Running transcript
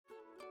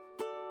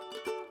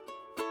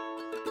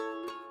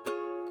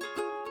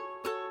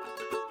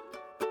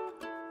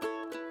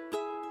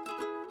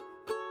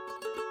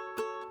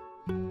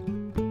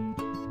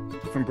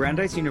From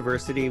Brandeis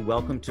University,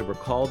 welcome to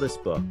Recall This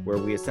Book, where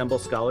we assemble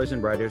scholars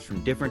and writers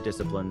from different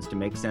disciplines to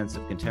make sense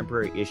of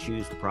contemporary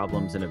issues,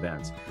 problems, and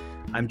events.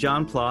 I'm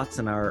John Plotz,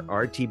 and our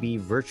RTB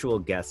virtual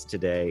guest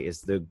today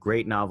is the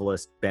great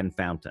novelist Ben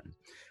Fountain.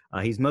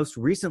 He's most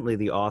recently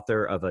the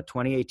author of a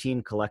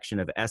 2018 collection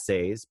of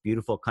essays,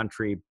 Beautiful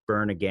Country,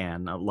 Burn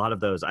Again. A lot of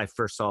those, I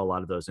first saw a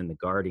lot of those in The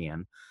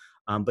Guardian.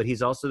 But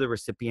he's also the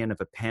recipient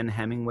of a PEN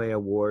Hemingway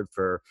Award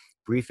for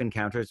Brief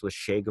Encounters with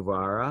Che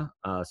Guevara,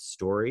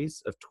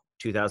 Stories of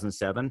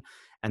 2007,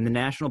 and the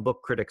National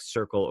Book Critics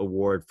Circle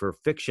Award for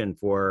Fiction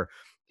for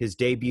his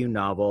debut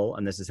novel,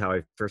 and this is how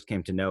I first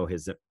came to know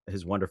his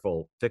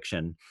wonderful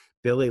fiction,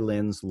 Billy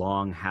Lynn's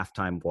Long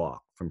Halftime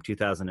Walk from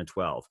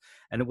 2012.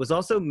 And it was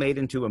also made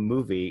into a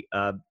movie,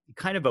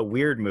 kind of a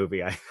weird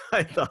movie,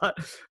 I thought,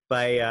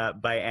 by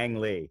Ang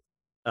Lee.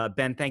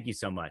 Ben, thank you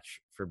so much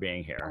for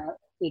being here.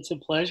 It's a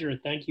pleasure.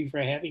 Thank you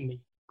for having me.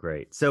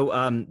 Great.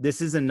 So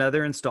this is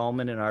another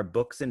installment in our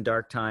Books in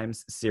Dark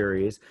Times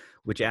series,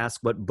 which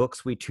asks what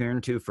books we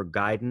turn to for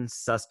guidance,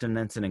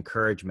 sustenance, and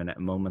encouragement at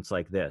moments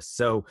like this.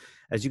 So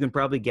as you can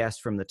probably guess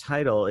from the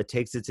title, it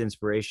takes its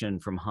inspiration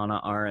from Hannah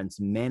Arendt's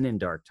Men in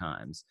Dark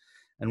Times.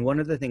 And one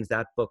of the things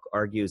that book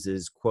argues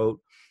is,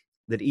 quote,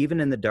 that even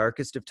in the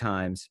darkest of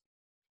times,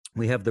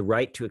 we have the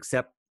right to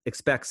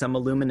expect some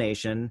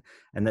illumination,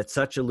 and that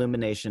such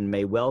illumination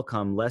may well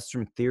come less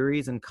from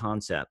theories and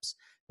concepts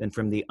than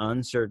from the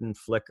uncertain,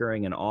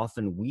 flickering, and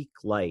often weak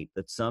light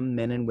that some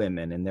men and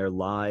women in their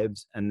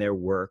lives and their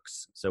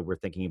works, so we're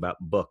thinking about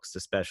books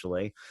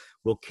especially,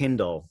 will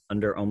kindle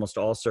under almost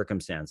all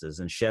circumstances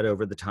and shed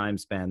over the time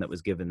span that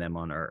was given them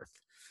on earth.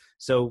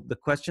 So the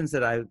questions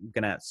that I'm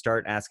going to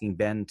start asking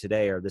Ben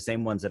today are the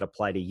same ones that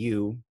apply to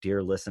you,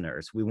 dear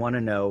listeners. We want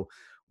to know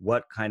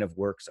what kind of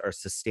works are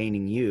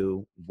sustaining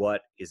you,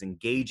 what is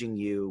engaging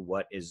you,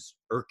 what is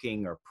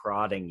irking or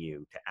prodding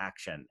you to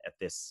action at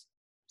this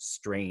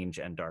strange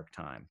and dark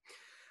time.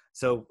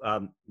 So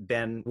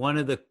Ben, one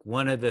of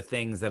the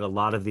things that a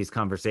lot of these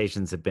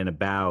conversations have been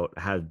about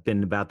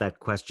that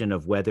question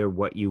of whether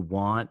what you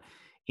want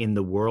in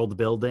the world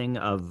building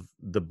of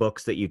the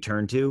books that you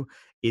turn to,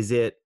 is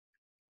it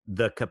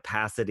the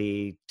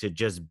capacity to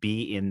just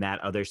be in that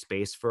other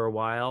space for a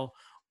while,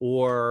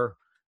 or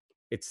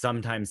it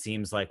sometimes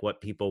seems like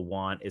what people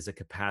want is a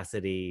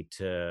capacity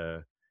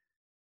to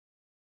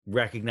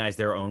recognize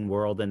their own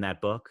world in that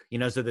book,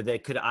 so that they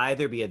could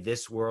either be a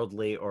this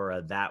worldly or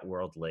a that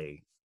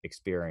worldly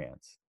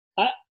experience.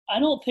 I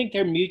don't think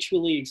they're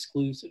mutually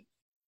exclusive.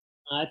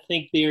 I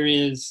think there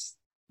is,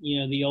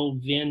 the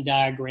old Venn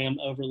diagram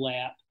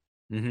overlap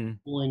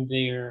going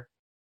there.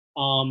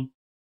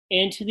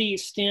 And to the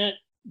extent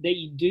that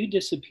you do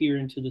disappear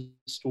into the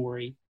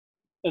story,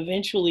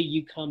 eventually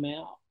you come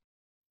out.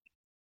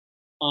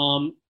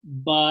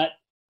 But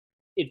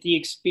if the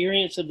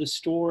experience of the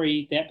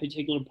story, that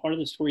particular part of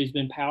the story, has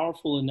been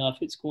powerful enough,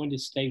 it's going to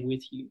stay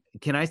with you.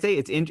 Can I say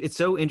it's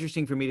so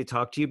interesting for me to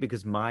talk to you,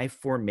 because my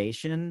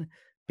formation,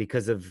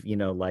 because of,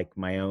 like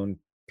my own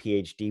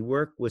PhD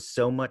work, was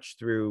so much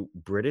through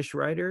British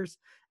writers.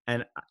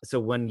 And so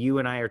when you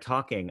and I are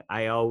talking,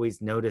 I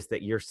always notice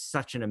that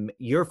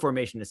your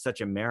formation is such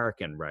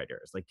American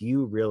writers. Like,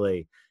 you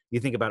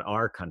think about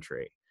our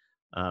country.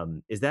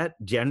 Is that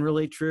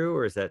generally true,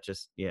 or is that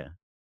just, yeah?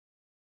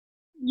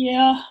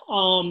 Yeah,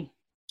 I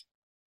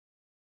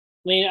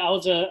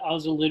was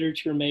a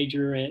literature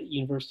major at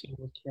University of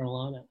North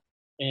Carolina,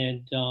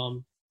 and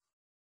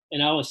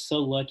I was so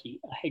lucky.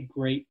 I had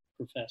great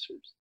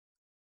professors,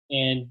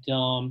 and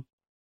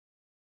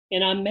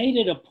I made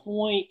it a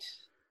point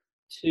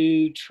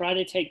to try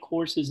to take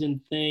courses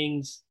in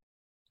things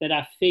that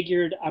I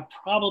figured I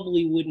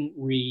probably wouldn't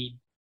read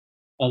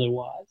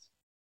otherwise.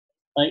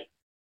 Like,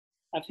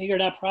 I figured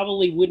I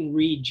probably wouldn't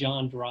read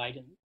John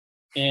Dryden.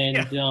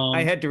 And yeah,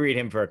 I had to read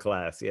him for a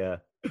class, yeah.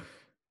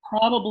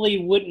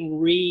 Probably wouldn't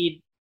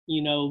read,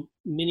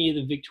 many of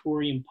the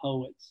Victorian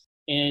poets.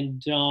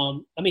 And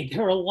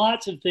there are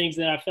lots of things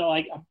that I felt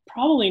like I'm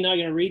probably not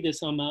going to read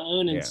this on my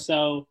own. And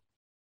so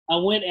I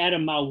went out of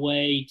my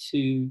way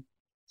to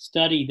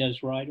study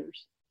those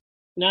writers.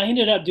 And I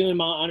ended up doing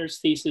my honors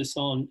thesis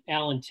on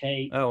Alan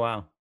Tate. Oh,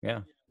 wow. Yeah.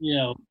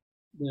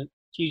 The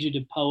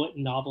fugitive poet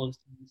and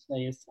novelist and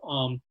essayist.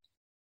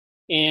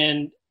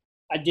 And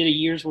I did a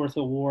year's worth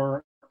of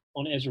work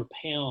on Ezra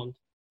Pound,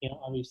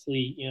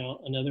 obviously,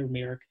 another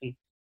American.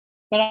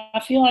 But I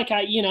feel like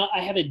I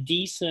have a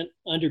decent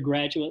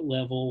undergraduate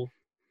level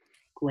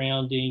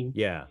grounding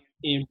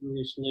in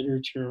British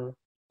literature.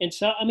 And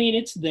so,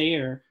 it's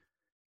there.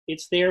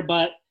 It's there,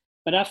 but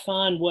I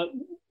find what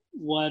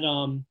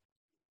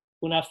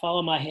when I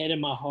follow my head and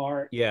my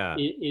heart,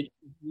 it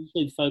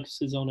usually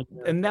focuses on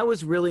America. And that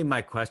was really my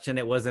question.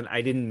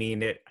 I didn't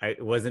mean it.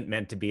 It wasn't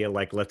meant to be a,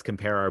 like, let's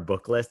compare our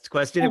book list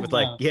question. It was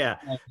like,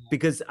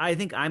 because I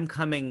think I'm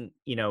coming,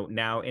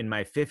 now in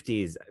my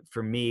 50s,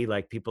 for me,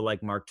 like, people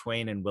like Mark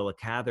Twain and Willa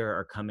Cather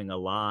are coming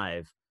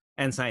alive,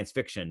 and science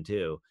fiction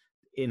too,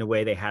 in a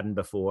way they hadn't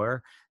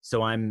before.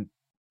 So I'm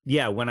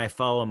yeah, when I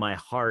follow my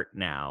heart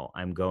now,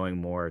 I'm going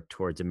more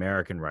towards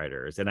American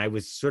writers. And I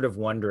was sort of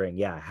wondering,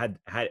 yeah, had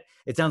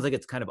it sounds like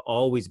it's kind of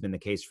always been the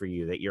case for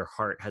you that your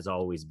heart has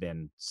always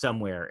been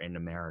somewhere in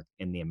America,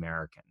 in the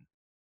American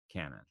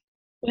canon.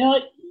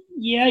 Well,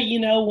 yeah,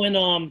 when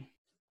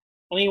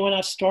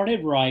I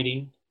started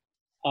writing,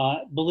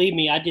 believe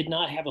me, I did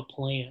not have a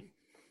plan.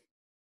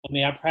 I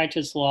mean, I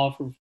practiced law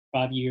for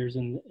 5 years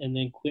and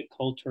then quit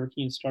cold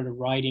turkey and started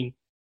writing.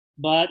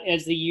 But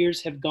as the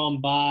years have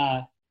gone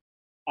by,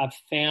 I've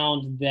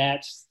found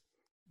that's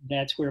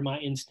where my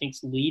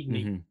instincts lead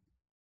me. Hmm.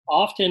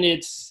 Often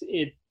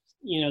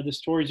the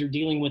stories are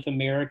dealing with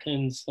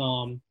Americans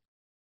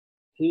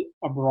who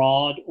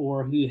abroad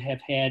or who have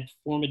had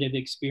formative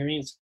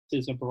experiences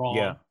Yeah,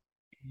 abroad,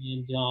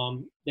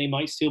 and they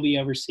might still be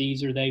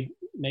overseas or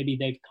maybe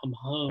they've come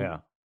yeah.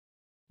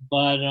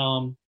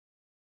 home.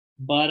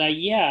 But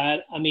yeah,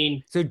 I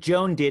mean, So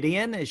Joan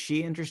Didion, is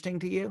she interesting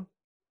to you?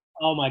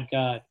 oh my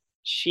God,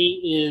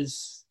 she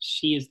is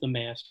the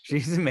master.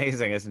 She's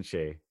amazing, isn't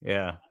she?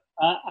 Yeah,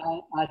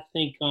 I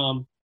think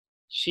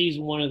she's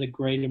one of the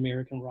great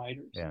American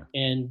writers. yeah.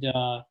 And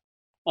a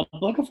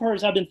book of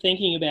hers I've been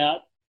thinking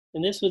about,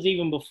 and this was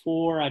even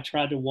before I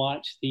tried to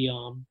watch the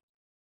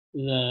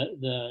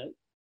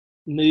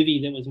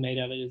movie that was made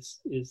of it,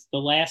 is The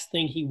Last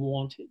Thing He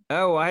Wanted.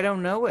 Oh, I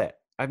don't know it.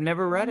 I've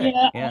never read it.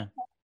 Yeah, Yeah.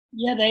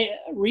 yeah. They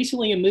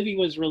recently a movie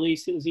was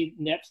released. It was either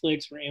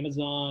Netflix or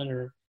Amazon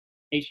or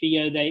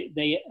HBO.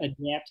 They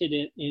adapted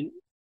it in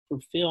for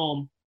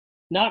film,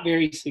 not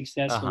very Uh-huh.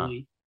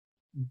 successfully.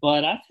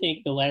 But I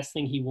think The Last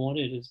Thing He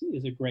Wanted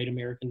is a great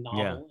American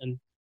Yeah. novel, and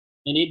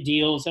it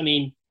deals. I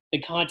mean,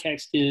 the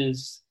context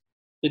is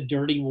the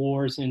dirty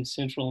wars in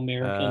Central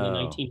America in the Oh,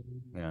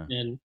 1980s yeah.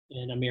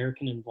 and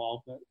American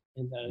involvement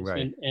in those,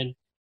 Right. and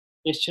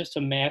it's just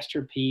a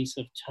masterpiece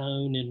of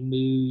tone and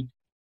mood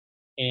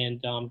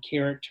and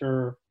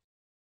character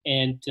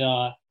and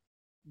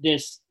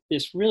this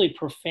really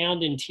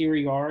profound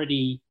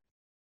interiority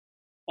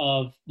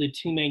of the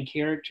two main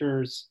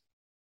characters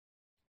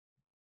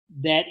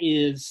that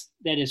is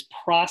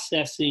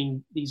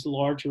processing these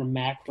larger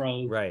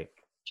macro Right.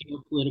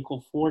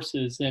 geopolitical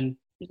forces, and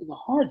it's a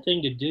hard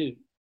thing to do.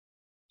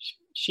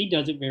 She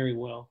does it very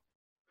well.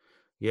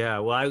 Yeah,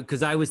 well,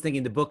 because I was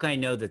thinking the book I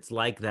know that's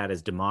like that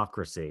is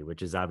Democracy,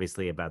 which is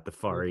obviously about the Yeah,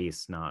 Far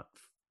East, not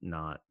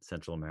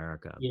Central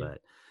America. yeah,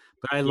 But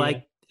I yeah,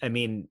 like, I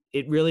mean,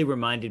 it really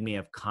reminded me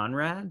of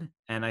Conrad,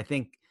 and I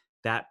think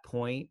that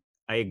point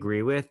I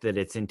agree with that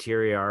it's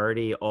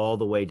interiority all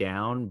the way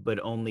down, but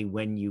only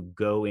when you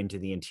go into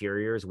the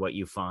interiors, what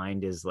you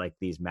find is like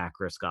these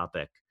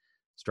macroscopic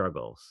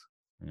struggles.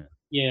 Yeah.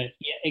 yeah,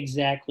 yeah,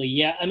 exactly.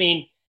 Yeah, I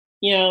mean,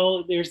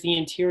 there's the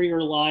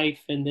interior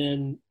life, and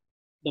then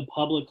the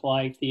public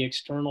life, the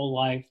external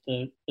life,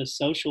 the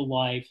social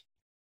life,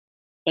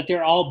 but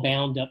they're all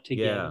bound up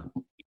Yeah. together.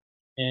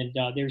 And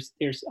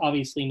there's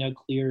obviously no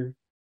clear,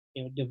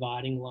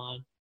 dividing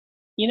line.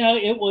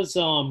 It was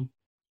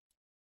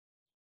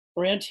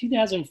around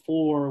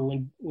 2004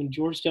 when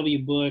George W.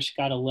 Bush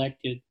got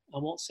elected. I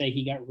won't say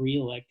he got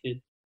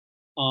reelected.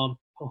 But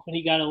when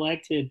he got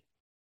elected,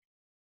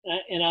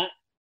 and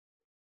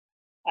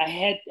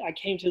I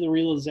came to the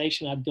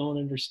realization I don't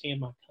understand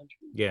my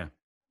country. Yeah.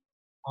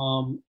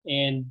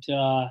 And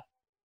so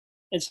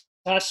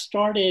I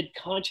started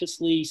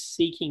consciously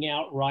seeking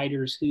out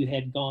writers who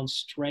had gone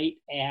straight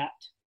at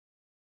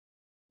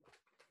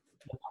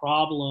the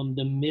problem,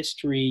 the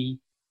mystery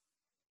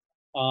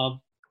of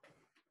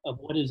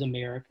what is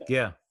America.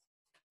 Yeah.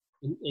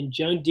 And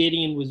Joan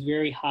Didion was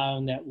very high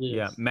on that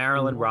Yeah. list. And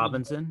Marilyn Norman,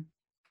 Robinson.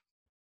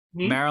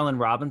 hmm? Marilyn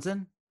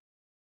Robinson.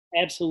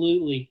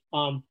 Absolutely.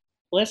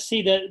 Let's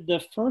see.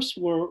 The first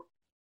were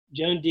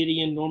Joan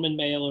Didion, Norman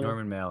Mailer,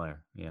 Norman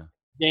Mailer. Yeah.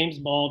 James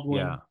Yeah.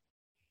 Baldwin,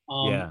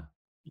 um, Yeah.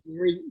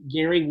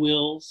 Gary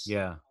Wills.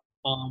 Yeah.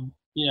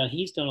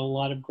 He's done a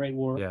lot of great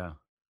work. Yeah.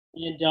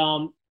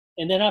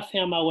 And then I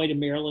found my way to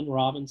Marilyn Yeah.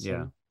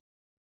 Robinson,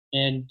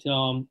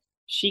 and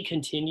she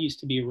continues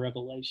to be a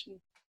revelation.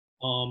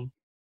 Um,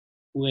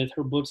 with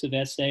her books of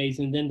essays,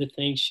 and then the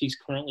things she's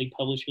currently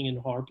publishing in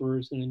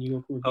Harper's and the New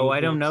York Oh, Review of I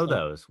don't Books. know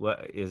those.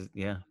 What is,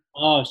 yeah.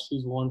 Oh,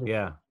 she's wonderful.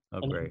 Yeah. Oh, I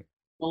mean, great.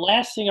 the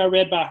last thing I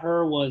read by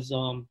her was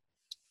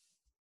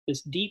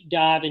this deep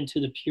dive into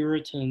the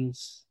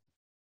Puritans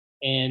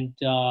and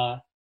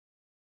the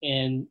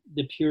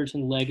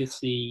Puritan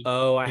legacy,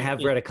 Oh, I and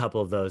have read a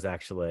couple of those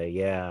actually.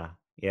 Yeah.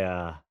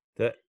 Yeah.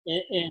 The,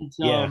 and, and,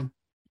 yeah. um,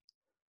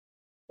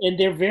 and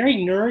they're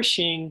very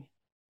nourishing,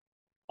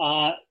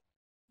 uh,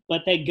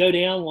 but they go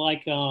down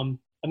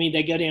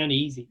they go down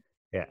easy.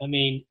 Yeah. I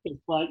mean,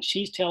 it's like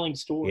she's telling Yeah.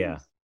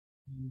 stories.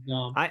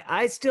 And,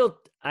 I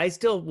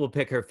still will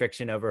pick her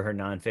fiction over her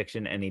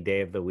nonfiction any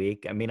day of the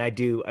week. I mean, I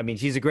do. I mean,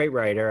 she's a great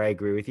writer. I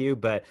agree with you,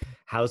 but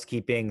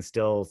housekeeping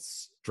still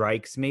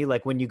strikes me.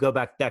 Like when you go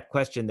back that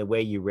question, the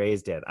way you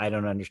raised it, I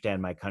don't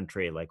understand my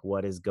country. Like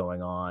what is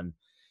going on,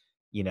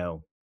 you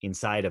know,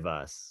 inside of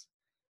us.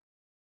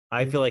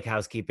 I feel like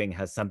housekeeping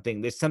has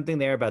something, there's something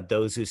there about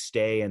those who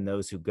stay and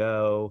those who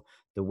go.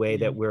 the way Yeah.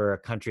 that we're a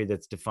country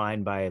that's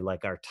defined by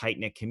like our tight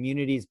knit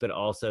communities, but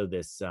also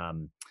this,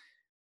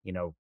 you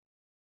know,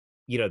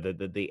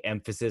 the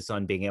emphasis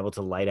on being able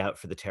to light out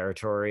for the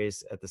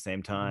territories at the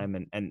same Mhm.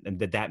 time, and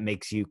that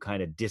makes you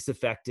kind of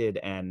disaffected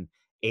and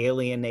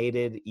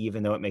alienated,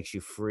 even though it makes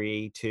you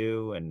free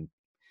too. And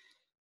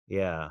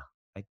yeah,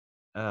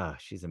 I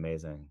she's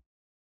amazing.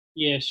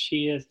 Yes,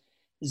 she is.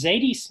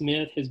 Zadie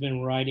Smith has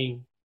been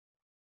writing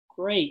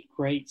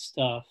great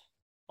stuff.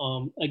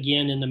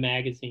 Again in the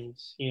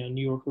magazines,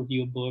 New York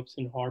Review of Books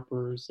and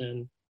Harper's,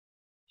 and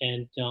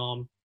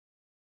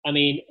I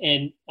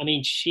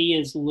mean, she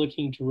is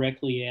looking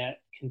directly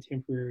at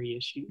contemporary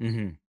issues,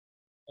 Hmm.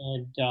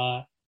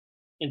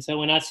 and so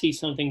when I see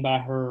something by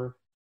her,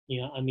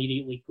 I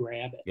immediately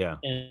grab it. Yeah.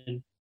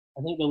 And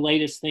I think the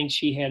latest thing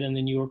she had in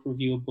the New York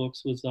Review of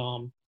Books was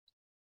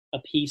a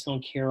piece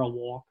on Kara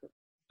Walker,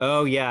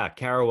 Oh yeah,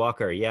 Kara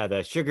Walker. Yeah,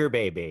 the sugar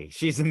baby.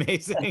 She's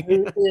amazing.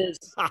 who is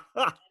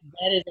that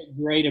is a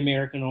great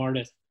American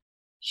artist.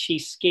 She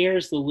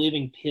scares the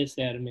living piss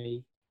out of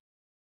me.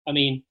 I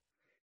mean,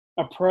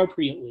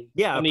 appropriately.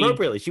 Yeah, I mean,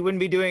 appropriately. She wouldn't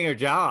be doing her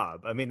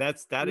job. I mean, that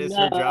is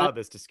no, her job,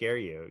 is to scare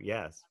you.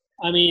 Yes.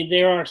 I mean,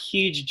 there are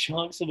huge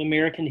chunks of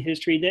American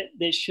history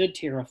that should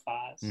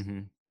terrify us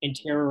Hmm. and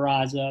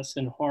terrorize us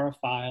and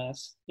horrify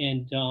us.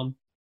 And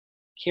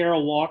Kara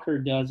Walker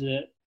does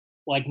it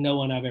like no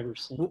one I've ever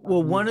seen.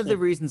 Well, one of So, the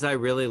reasons I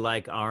really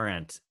like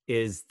Arendt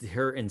is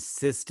her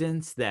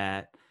insistence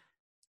that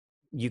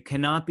you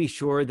cannot be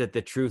sure that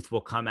the truth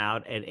will come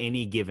out at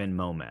any given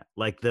moment.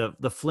 Like the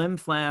flim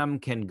flam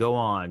can go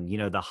on,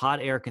 the hot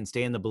air can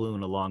stay in the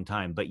balloon a long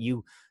time, but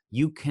you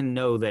can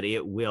know that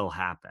it will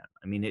happen.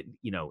 I mean,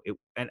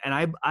 and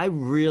I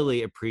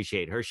really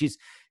appreciate her. She's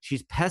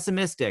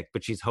pessimistic,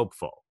 but she's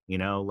hopeful,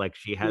 like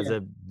she has yeah,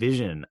 a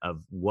vision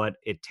of what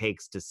it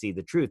takes to see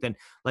the truth. And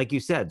like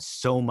you said,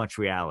 so much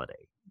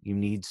reality. You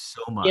need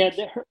so yeah, much.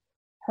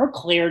 her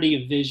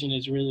clarity of vision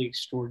is really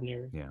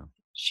extraordinary. Yeah.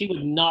 She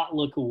would not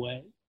look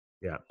away.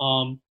 Yeah.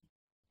 Um,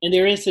 and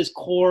there is this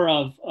core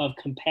of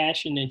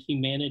compassion and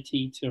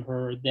humanity to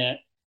her that,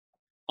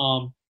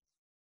 um,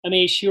 I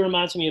mean, she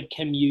reminds me of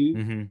Camus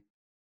Hmm.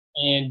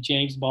 and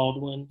James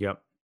Baldwin.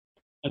 Yep.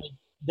 I mean,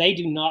 they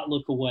do not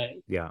look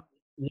away. Yeah.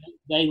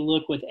 They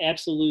look with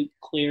absolute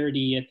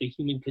clarity at the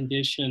human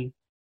condition.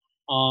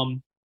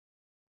 Um,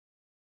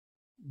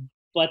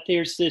 but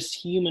there's this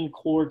human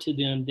core to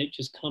them that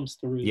just comes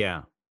through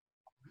Yeah.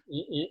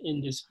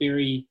 in this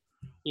very,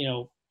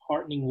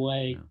 heartening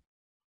way. Yeah.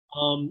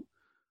 Um,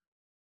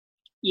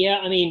 yeah,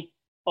 I mean,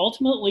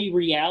 ultimately,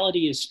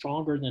 reality is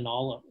stronger than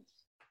all of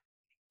us.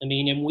 I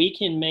mean, and we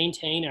can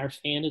maintain our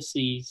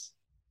fantasies.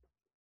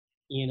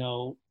 You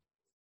know,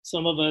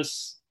 some of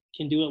us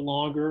can do it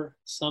longer,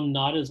 some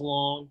not as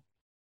long.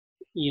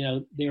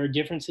 There are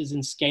differences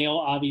in scale,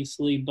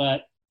 obviously,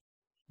 but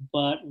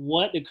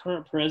what the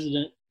current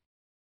president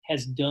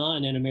has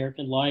done in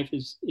American life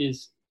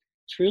is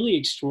truly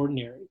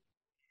extraordinary.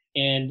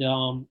 And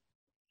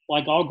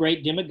like all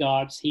great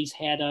demagogues, he's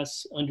had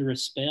us under a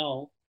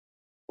spell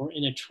or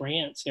in a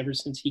trance ever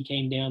since he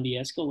came down the Yeah.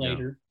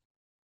 escalator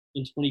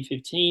in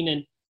 2015.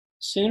 And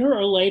sooner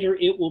or later,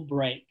 it will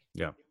break.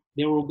 Yeah.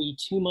 There will be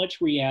too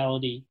much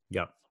reality.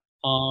 Yeah.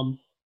 Um,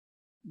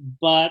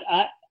 but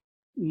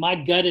my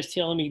gut is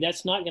telling me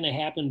that's not going to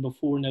happen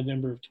before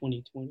November of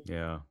 2020.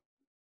 Yeah.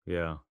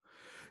 Yeah.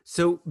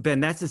 So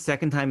Ben, that's the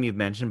second time you've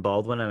mentioned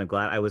Baldwin, and I'm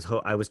glad. I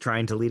was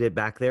trying to lead it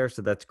back there,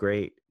 so that's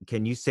great.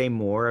 Can you say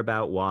more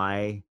about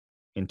why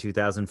in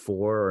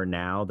 2004 or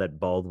now that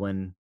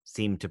Baldwin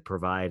seemed to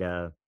provide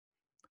an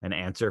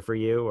answer for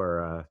you,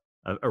 or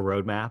a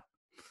roadmap?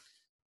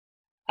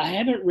 I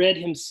haven't read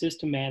him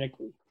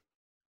systematically,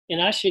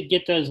 and I should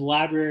get those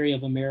Library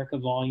of America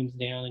volumes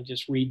down and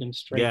just read them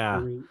straight Yeah.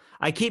 through.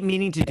 I keep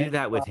meaning to do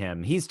that with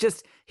him. He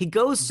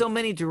goes so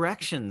many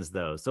directions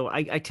though. So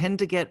I tend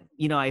to get,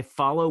 I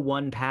follow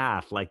one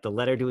path, like the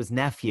letter to his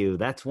nephew.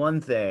 That's one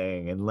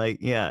thing. And like,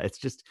 yeah, it's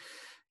just,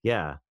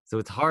 yeah. So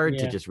it's hard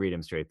to Yeah, just read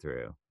him straight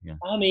through. Yeah.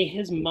 I mean,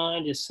 his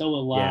mind is so Yeah.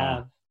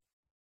 alive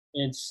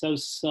and so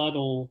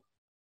subtle.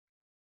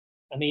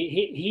 I mean,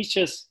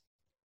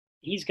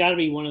 he's got to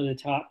be one of the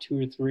top two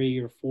or three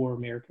or four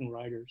American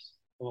writers.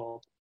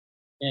 Well,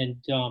 and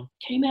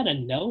came out of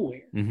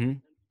nowhere. Mm-hmm.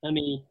 I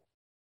mean,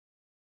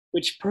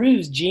 which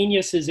proves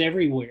genius is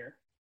everywhere.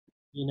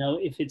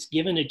 If it's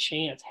given a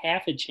chance,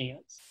 half a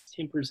chance,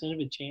 10% of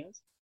a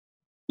chance.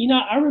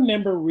 I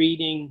remember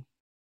reading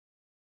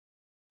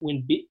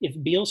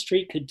if Beale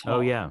Street Could Oh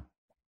Talk yeah.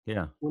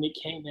 Yeah. when it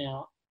came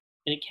out,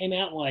 and it came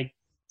out like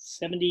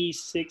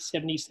 76,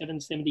 77,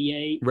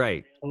 78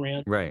 Right.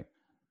 around. Right.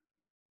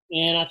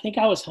 And I think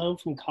I was home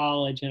from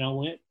college and I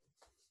went,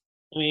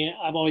 I mean,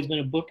 I've always been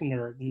a book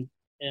nerd,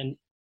 and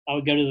I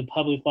would go to the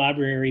public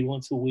library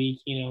once a week,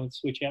 and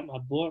switch out my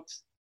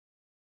books.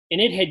 And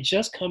it had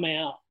just come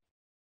out,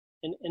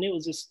 and it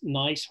was this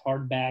nice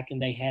hardback, and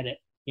they had it,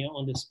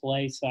 on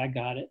display. So I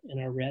got it and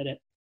I read it.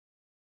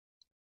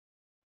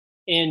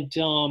 And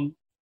the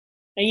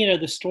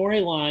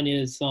storyline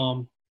is,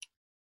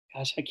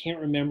 gosh, I can't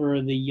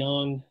remember the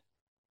young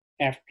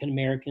African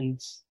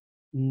American's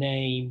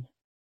name.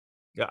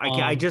 Yeah,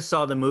 I just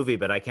saw the movie,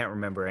 but I can't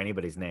remember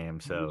anybody's name.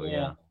 So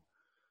Yeah.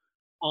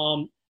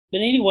 yeah. But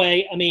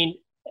anyway, I mean,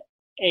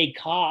 a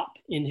cop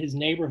in his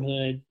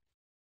neighborhood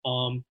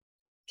um,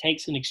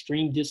 takes an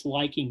extreme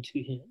disliking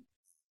to him,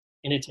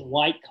 and it's a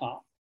white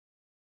cop,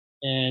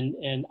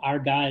 and our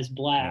guy is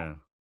black,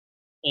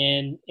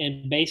 Yeah.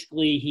 and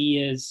basically he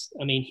is.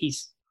 I mean, he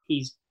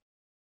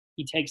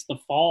takes the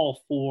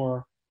fall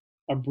for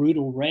a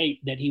brutal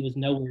rape that he was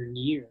nowhere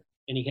near,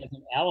 and he has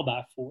an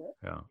alibi for it,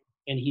 Yeah.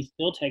 and he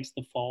still takes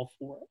the fall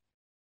for it.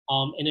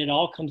 And it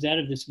all comes out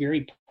of this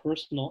very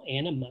personal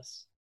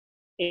animus.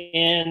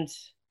 And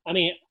I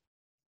mean,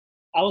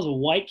 I was a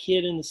white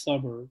kid in the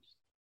suburbs,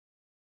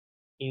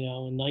 in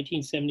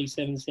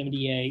 1977,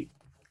 78.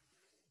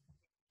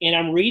 And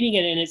I'm reading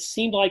it, and it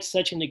seemed like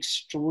such an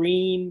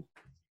extreme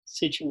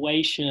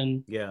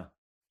situation. Yeah.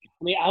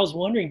 I mean, I was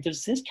wondering,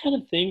 does this kind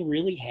of thing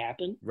really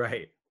happen?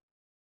 Right.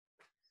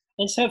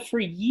 And so for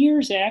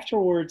years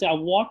afterwards, I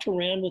walked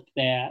around with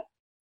that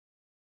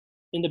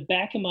in the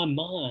back of my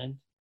mind.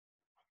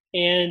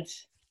 And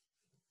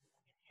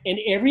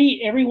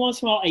every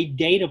once in a while, a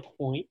data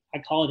point, I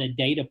call it a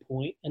data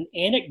point, an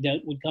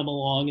anecdote would come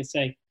along and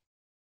say,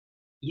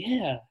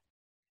 yeah,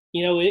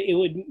 it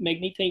would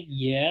make me think,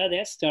 yeah,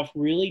 that stuff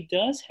really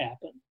does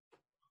happen.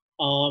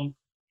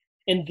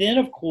 And then,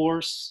 of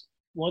course,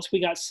 once we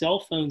got cell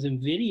phones and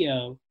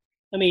video,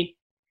 I mean,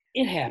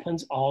 it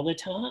happens all the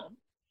time.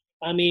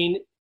 I mean,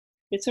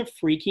 it's a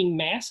freaking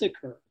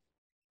massacre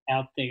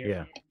out there.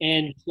 Yeah.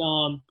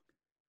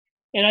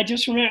 And I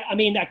just remember, I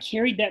mean, I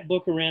carried that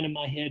book around in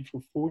my head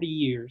for 40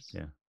 years.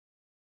 Yeah.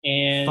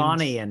 And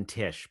Fonny and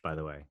Tish, by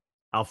the way.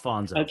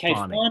 Alfonso. okay,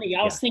 Fonny. Fonny. I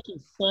Yeah. was thinking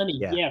Sonny.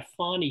 Yeah. Yeah,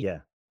 Fonny.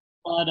 Yeah.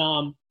 But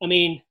I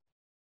mean,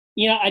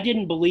 I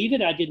didn't believe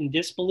it. I didn't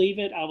disbelieve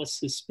it. I was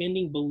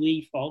suspending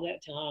belief all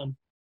that time.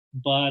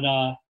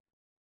 But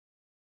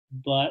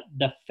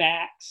the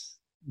facts,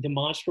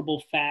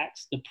 demonstrable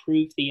facts, the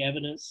proof, the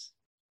evidence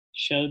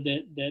showed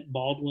that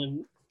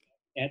Baldwin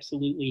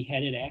absolutely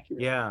had it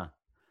accurate. Yeah.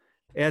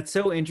 Yeah, it's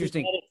so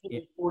interesting. It took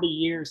me 40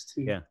 years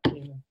to. Yeah.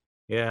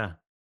 Yeah.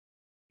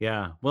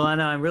 Yeah. Well, I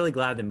know. I'm really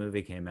glad the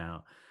movie came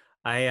out.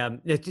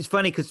 It's just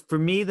funny because for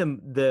me,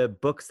 the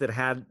books that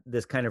had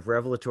this kind of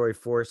revelatory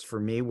force for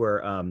me were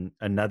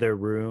Another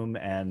Room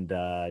and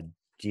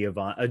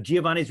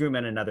Giovanni's Room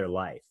and Another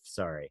Life.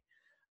 Sorry.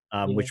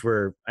 Which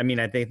were, I mean,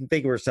 I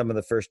think were some of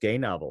the first gay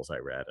novels I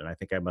read, and I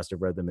think I must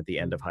have read them at the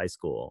end of high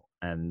school.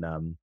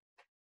 And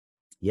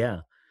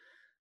yeah,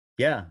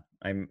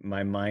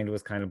 my mind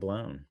was kind of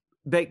blown.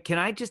 But can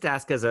I just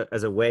ask, as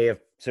a way of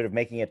sort of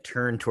making a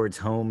turn towards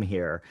home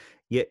here,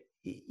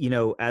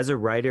 as a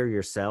writer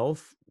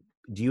yourself,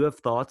 do you have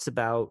thoughts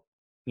about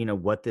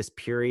what this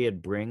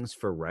period brings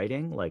for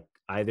writing, like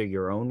either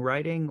your own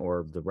writing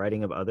or the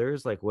writing of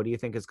others? Like, what do you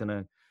think is going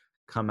to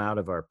come out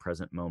of our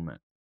present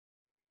moment?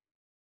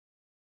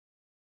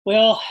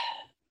 Well,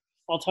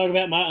 I'll talk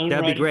about my own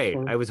That'd be writing great.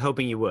 first. I was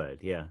hoping you would.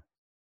 Yeah.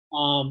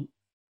 I'm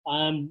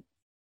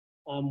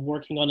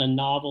working on a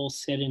novel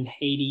set in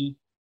Haiti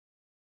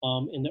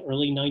in the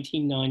early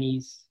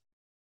 1990s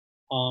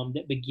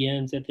that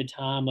begins at the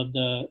time of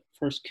the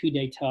first coup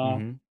d'etat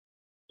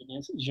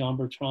against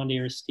Jean-Bertrand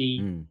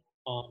Aristide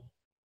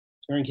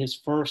during his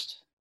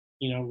first,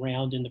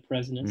 round in the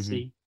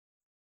presidency.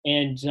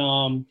 And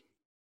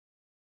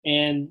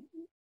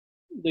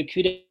the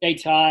coup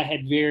d'etat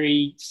had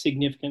very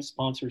significant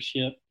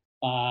sponsorship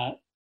by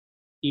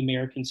the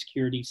American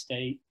security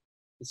state,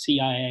 the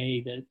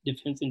CIA, the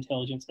Defense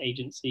Intelligence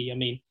Agency. I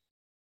mean,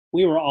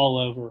 we were all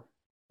over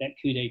that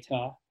coup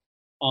d'etat.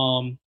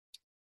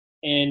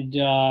 And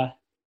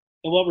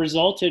what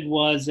resulted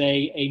was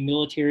a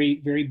military,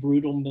 very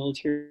brutal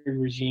military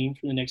regime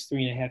for the next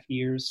 3.5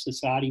 years.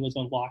 Society was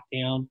on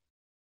lockdown.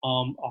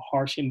 A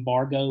harsh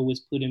embargo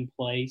was put in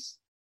place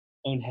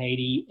on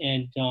Haiti,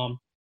 and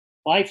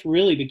life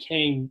really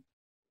became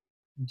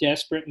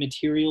desperate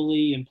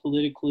materially and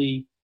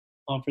politically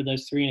for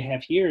those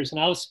 3.5 years. And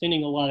I was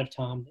spending a lot of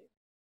time there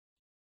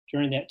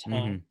during that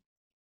time.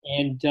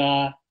 And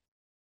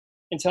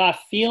so I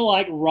feel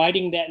like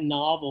writing that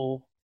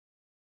novel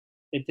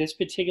at this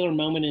particular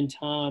moment in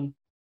time,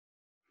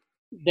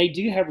 they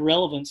do have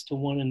relevance to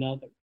one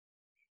another.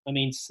 I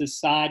mean,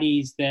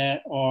 societies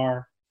that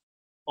are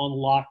on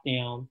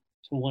lockdown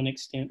to one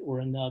extent or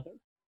another.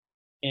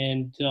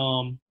 And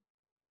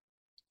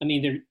I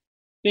mean, there are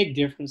big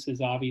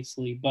differences,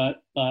 obviously,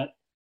 but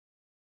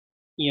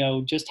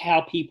just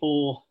how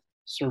people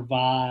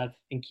survive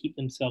and keep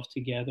themselves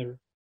together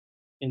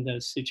in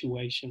those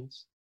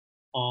situations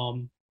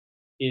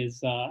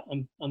is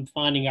I'm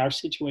finding our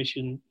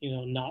situation,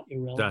 not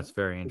irrelevant. That's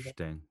very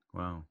interesting.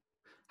 Wow.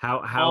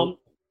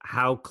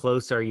 How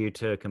close are you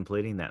to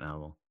completing that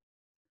novel?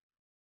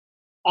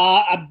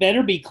 I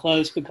better be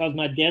close because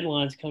my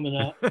deadline's coming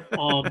up.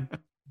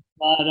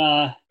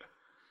 But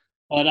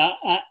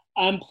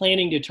I'm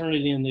planning to turn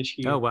it in this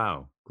year. Oh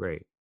wow,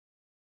 great.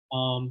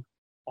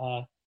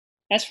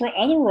 As for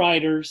other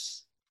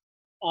writers,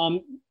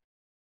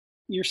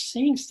 you're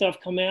seeing stuff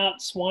come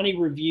out. Swanee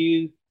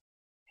Review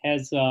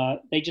has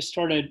they just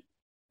started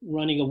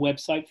running a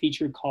website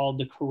feature called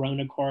the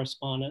Corona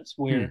Correspondence,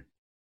 where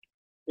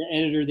the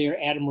editor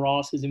there, Adam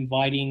Ross, is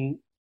inviting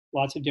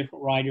lots of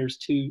different writers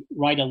to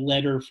write a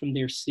letter from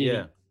their city.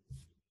 Yeah.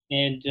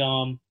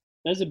 And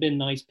those have been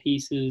nice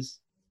pieces.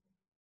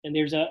 And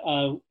there's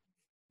a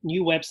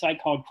new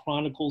website called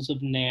Chronicles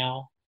of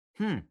Now,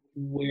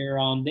 where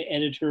the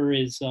editor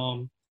is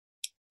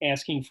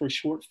asking for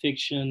short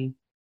fiction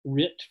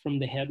ripped from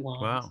the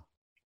headlines. Wow.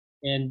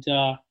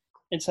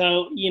 And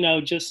so, you know,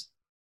 just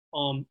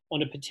on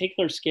a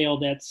particular scale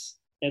that's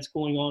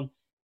going on.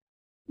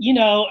 You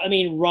know, I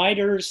mean,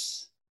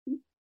 writers,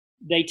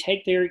 they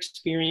take their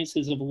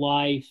experiences of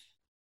life,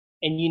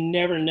 and you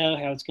never know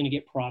how it's going to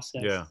get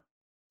processed. Yeah.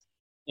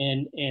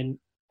 And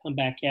come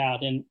back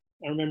out. And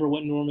I remember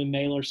what Norman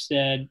Mailer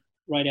said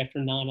right after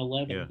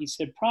 9/11. Yeah. He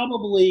said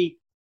probably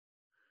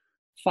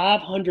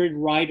 500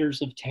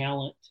 writers of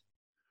talent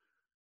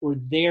were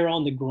there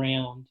on the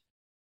ground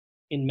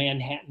in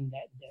Manhattan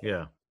that day.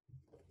 Yeah.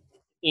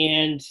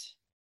 And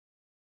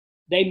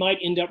they might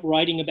end up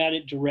writing about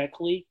it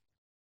directly,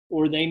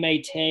 or they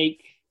may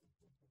take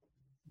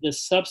the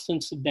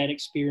substance of that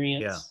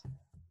experience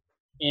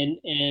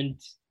and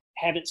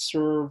have it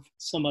serve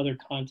some other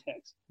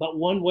context. But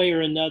one way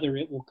or another,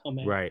 it will come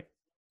out. Right.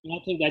 And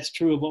I think that's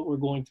true of what we're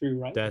going through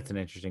right now. That's an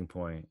interesting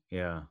point.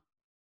 Yeah.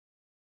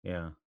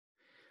 Yeah.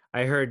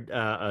 I heard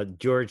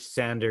George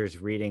Sanders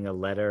reading a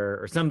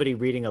letter, or somebody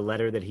reading a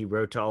letter that he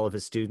wrote to all of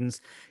his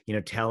students, you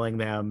know, telling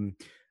them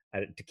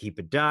to keep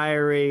a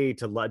diary,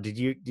 did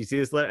you see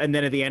this letter? And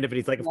then at the end of it,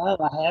 he's like, no,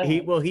 I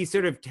haven't. he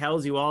sort of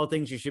tells you all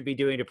things you should be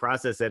doing to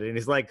process it. And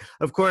he's like,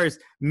 of course,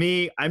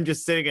 I'm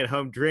just sitting at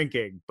home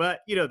drinking,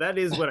 but you know, that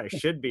is what I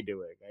should be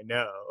doing. I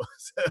know.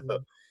 So,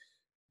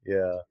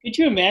 yeah. Could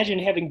you imagine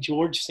having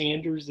George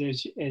Sanders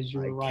as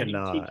your writing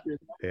teacher?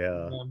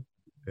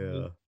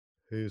 Yeah.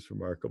 He's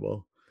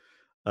remarkable.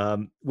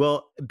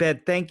 Well, Ben,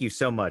 thank you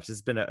so much. This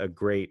has been a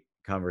great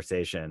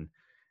conversation.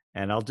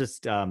 And I'll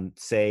just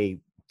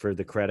say for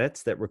the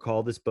credits that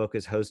Recall This Book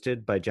is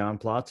hosted by John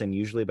Plotz and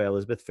usually by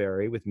Elizabeth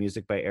Ferry, with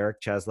music by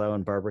Eric Chaslow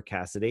and Barbara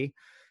Cassidy,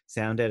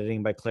 sound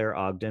editing by Claire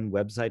Ogden,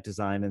 website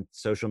design and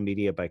social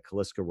media by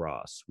Kaliska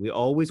Ross. We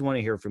always want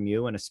to hear from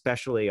you, and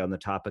especially on the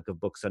topic of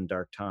books on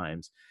dark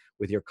times,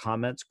 with your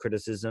comments,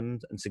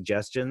 criticisms, and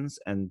suggestions,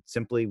 and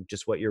simply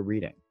just what you're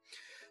reading.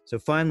 So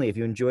finally, if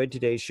you enjoyed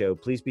today's show,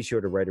 please be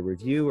sure to write a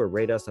review or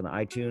rate us on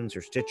iTunes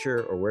or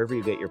Stitcher or wherever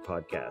you get your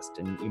podcast.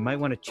 And you might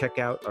want to check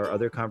out our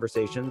other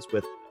conversations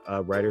with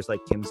writers like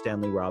Kim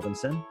Stanley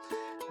Robinson,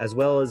 as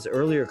well as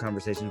earlier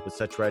conversations with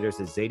such writers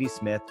as Zadie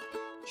Smith,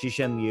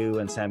 Shishem Liu,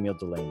 and Samuel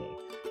Delaney.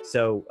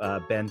 So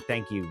Ben,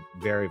 thank you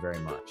very, very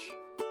much.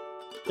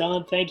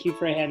 Don, thank you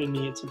for having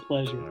me. It's a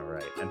pleasure. All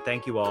right. And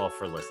thank you all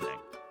for listening.